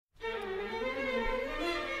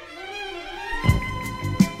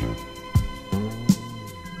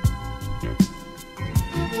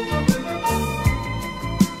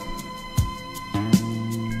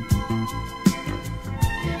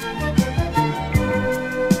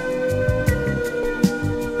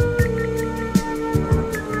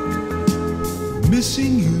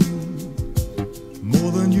Missing you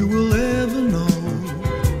more than you will ever know.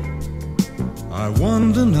 I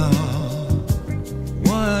wonder now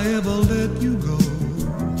why I ever let you go.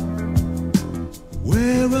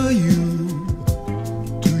 Where are you?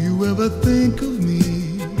 Do you ever think of me?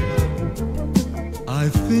 I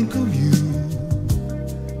think of you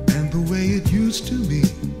and the way it used to be.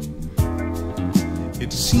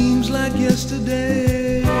 It seems like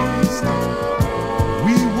yesterday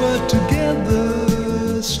we were together,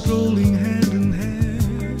 strolling hand in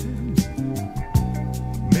hand,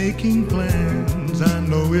 making plans. I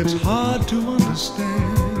know it's hard to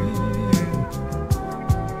understand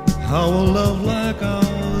how a love like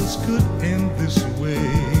ours could end this way.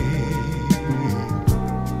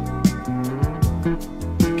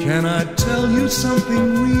 Can I tell you something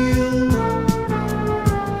real?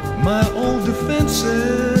 My old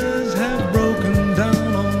defenses have broken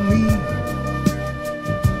down on me.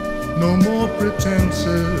 No more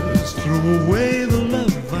pretenses, threw away the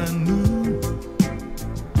love I knew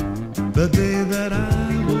the day that I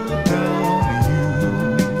walked out on you.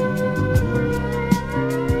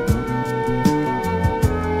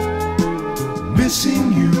 Missing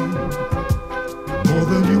you more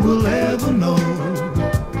than you will ever know.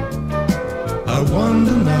 I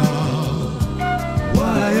wonder now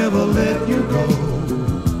why I ever let you go.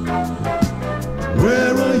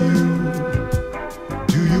 Where are you?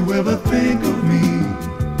 Do you ever think of me?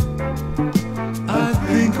 I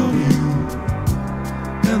think of you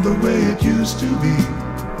and the way it used to be.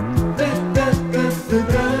 Da, da, da, da,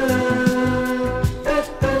 da. Da,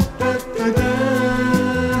 da, da, da, da.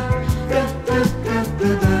 Da, da, da, da,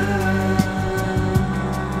 da.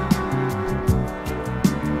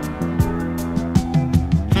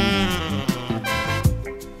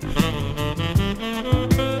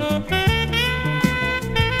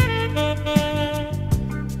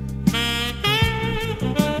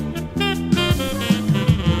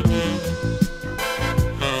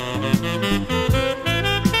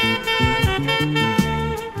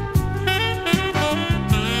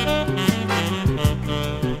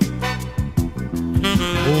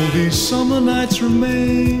 All these summer nights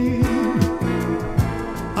remain.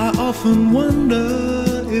 I often wonder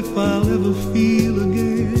if I'll ever feel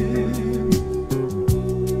again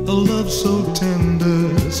a love so tender.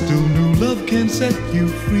 Still new love can set you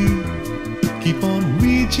free. Keep on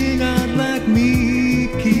reaching out like me.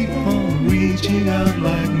 Keep on reaching out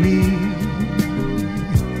like me.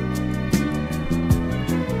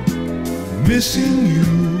 Missing you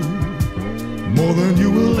more than you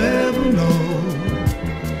will ever know.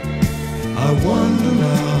 I wonder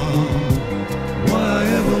now why I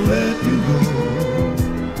ever let you go.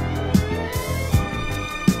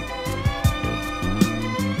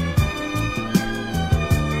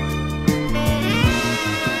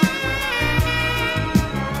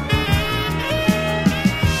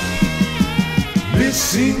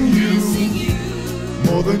 Missing you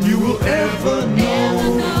more than you will ever know.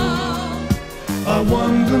 I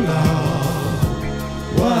wonder now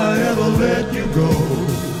why I ever let you go.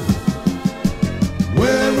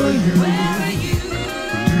 Where are you?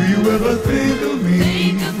 Do you ever think of me?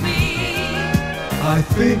 I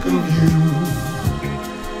think of you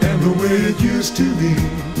and the way it used to be.